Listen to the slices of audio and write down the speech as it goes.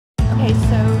Okay,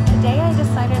 so today I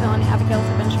decided on Abigail's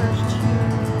Adventures to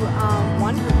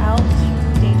wander out to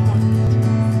Daytona Beach.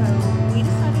 So we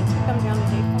decided to come down to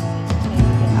Daytona Beach today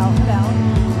to get out and about.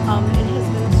 It has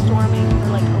been storming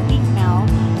for like a week now,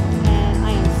 and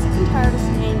I am sick and tired of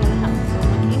staying in the house. So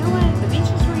I'm like, you know what? The beach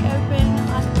is reopened.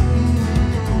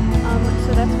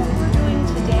 So that's what we're doing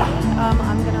today.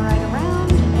 I'm gonna ride around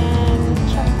and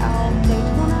check out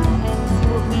Daytona and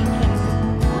see what we can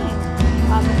find.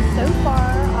 So far,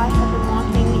 I have been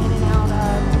walking in and out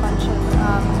of a bunch of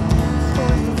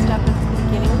stores and stuff at the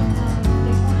beginning of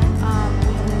Daytona.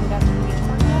 We haven't even got to the beach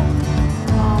park yet.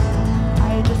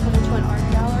 I just went into an art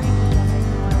gallery, which I didn't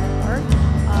know I would work.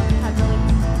 Had really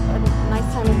a nice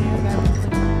time in there. Got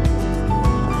really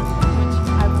which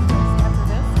I will post after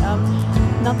this.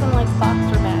 Nothing like Fox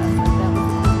or Mass. That was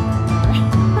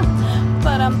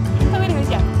but so anyways,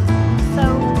 yeah. So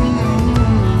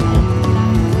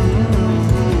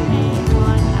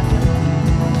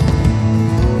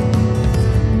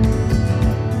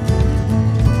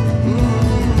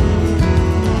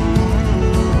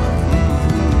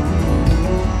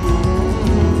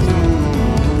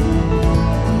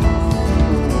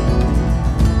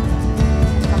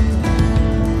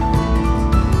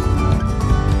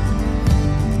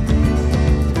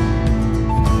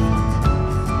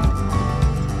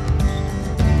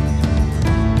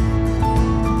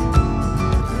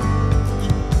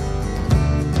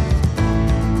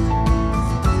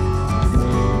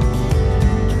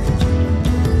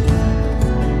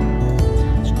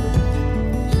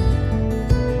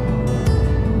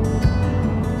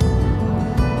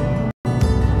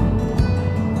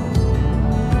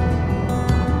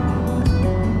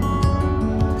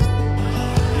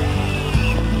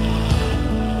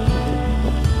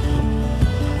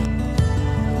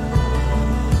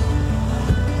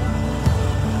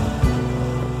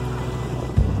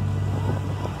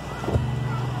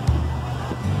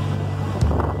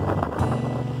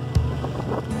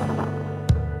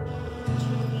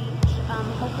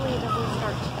hopefully it doesn't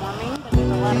start storming, but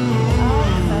there's a lot of people out,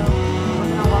 so we're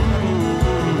gonna walk around and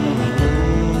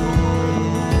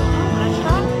wanna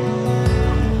try?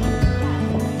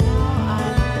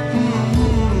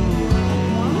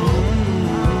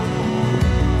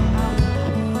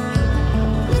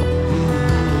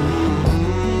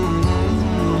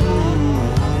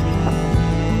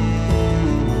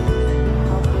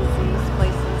 How busy this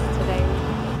place is today.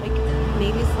 Like,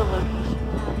 maybe it's the location.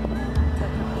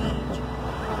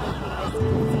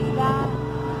 See that,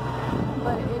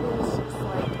 but it is just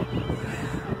like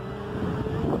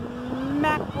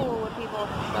smack full with people.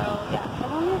 So yeah, I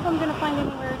don't know if I'm gonna find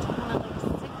anywhere to kind of like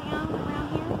sit down around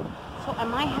here. So I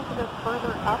might have to go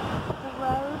further up the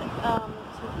road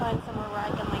to find somewhere where I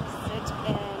can like sit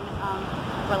and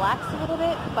relax a little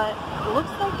bit. But it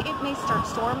looks like it may start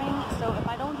storming. So if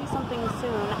I don't do something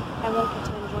soon, I won't get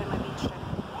to enjoy my beach trip.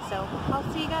 So I'll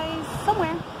see you guys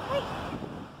somewhere. Bye.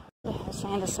 The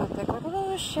sand is so thick. Look at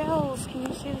those shells. Can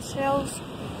you see the shells?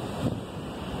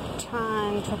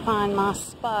 Trying to find my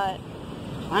spot.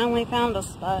 Finally found a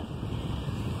spot.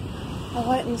 I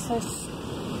wasn't so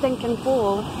stinking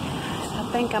full. I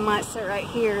think I might sit right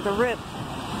here. The rip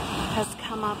has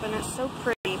come up and it's so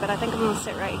pretty, but I think I'm going to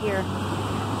sit right here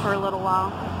for a little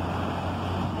while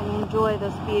and enjoy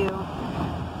this view.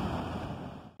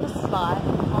 The spot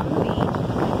on the beach.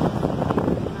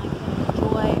 And I can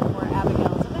enjoy for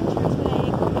Abigail's Adventure today,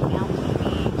 going down to the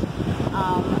beach.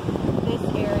 This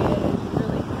area is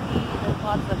really pretty. There's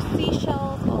lots of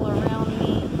seashells all around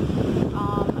me.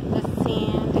 The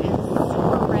sand is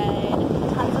super red,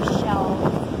 tons of shells.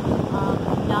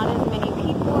 Not as many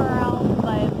people are out,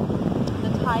 but the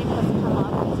tide has come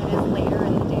up because it is later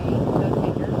in the day, go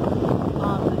figure.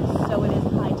 So it is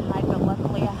high tide, but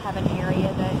luckily I have an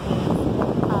area that is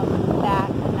back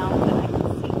enough that I can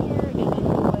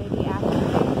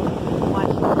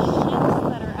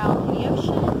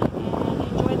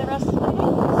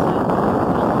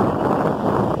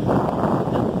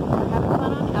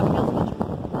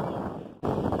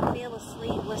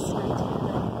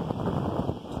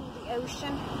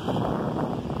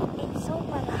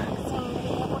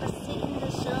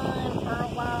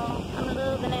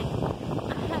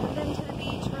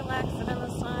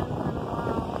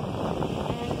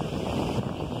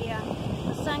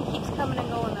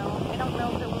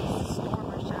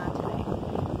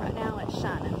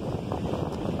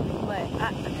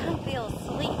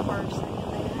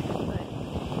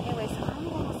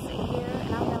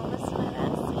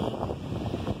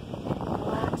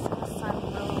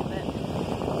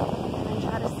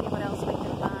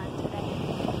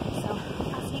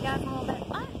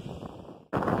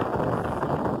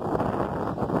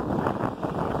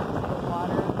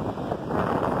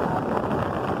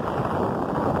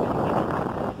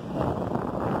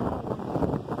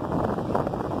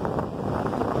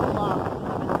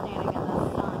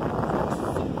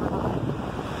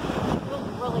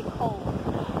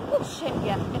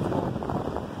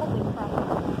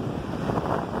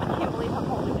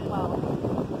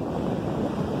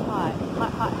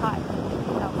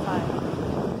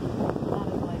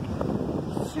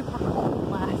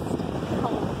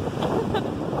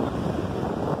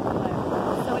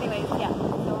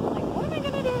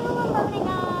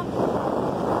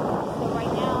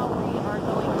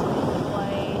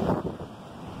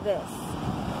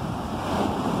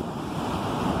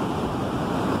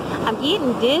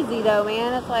getting dizzy though,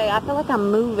 man. It's like, I feel like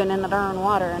I'm moving in the darn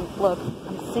water, and look,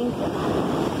 I'm sinking.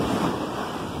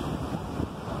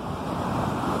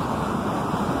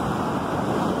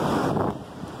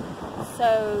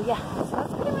 So yeah, so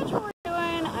that's pretty much what we're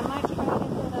doing. I might try to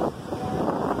hit up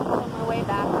on my way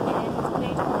back into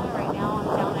Daytona. Right now I'm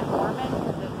down at Mormon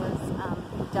because it was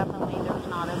definitely, there's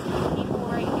not as many people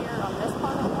right here on this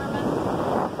part of Mormon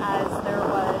as there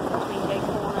was between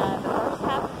Daytona, the first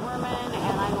half of Mormon,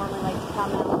 and I normally like to come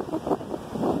out to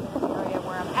the area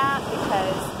where I'm at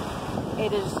because it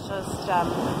is just,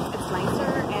 it's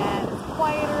nicer and it's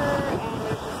quieter and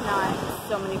there's just not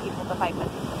so many people to fight with.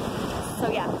 So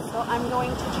yeah, so I'm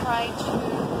going to try to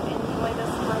enjoy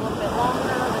this for a little bit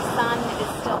longer. The sun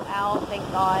is still out, thank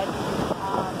God.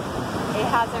 It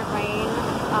hasn't rained.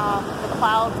 The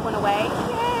clouds went away.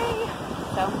 Yay!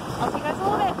 So I'll see you guys in a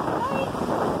little bit. Bye!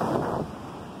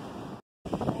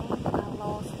 I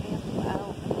lost Apple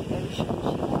out in the ocean.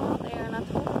 She went out there and I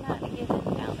told her not to get in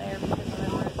out there because of the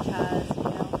rope ties, you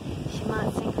know. She might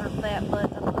sink her flat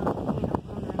butt up, you know,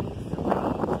 underneath the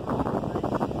waves and all,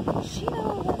 but she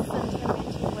don't listen to me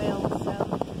too well, so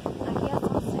I guess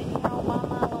I'm sitting here all by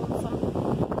my lonesome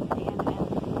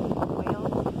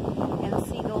and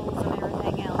seagulls and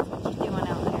everything else. What you doing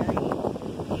out there?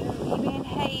 You being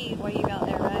hay while you out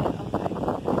there, right? Okay.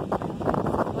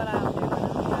 This is what I'm doing.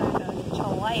 I'm trying to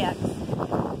chillax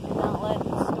and not let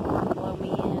the storm blow me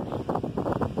in.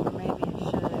 Or maybe it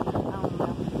should. I don't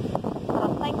know. But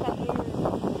I think I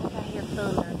hear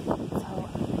thunder. So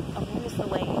I'm just the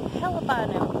way. Hell if I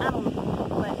know. I don't know.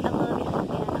 But I love you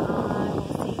and I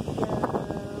will see you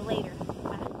later.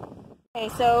 Bye. Okay,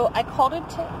 so I called it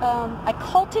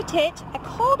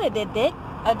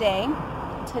a day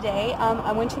today.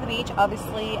 I went to the beach.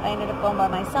 Obviously, I ended up going by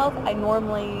myself. I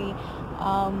normally,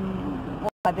 well,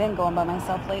 I've been going by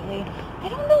myself lately. I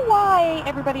don't know why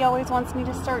everybody always wants me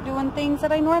to start doing things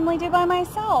that I normally do by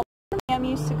myself. I'm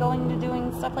used to going to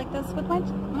doing stuff like this with my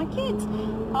kids.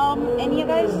 And you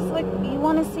guys, like, you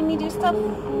want to see me do stuff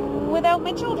without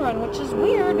my children, which is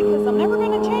weird because I'm never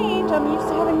going to change. I'm used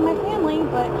to having my family,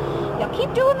 but y'all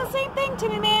keep doing the same thing to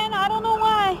me, man. I don't know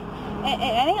why. It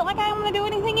ain't like I'm going to do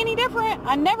anything any different.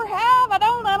 I never have. I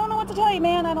don't know what to tell you,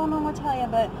 man. I don't know what to tell you,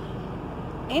 but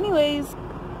anyways,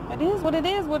 it is what it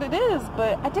is,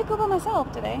 but I did go by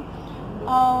myself today.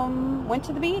 Went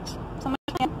to the beach. So much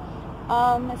fun.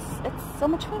 It's so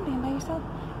much fun being by yourself.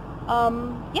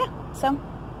 Yeah, so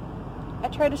I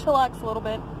try to chillax a little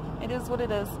bit. It is what it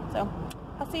is. So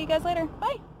I'll see you guys later.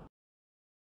 Bye.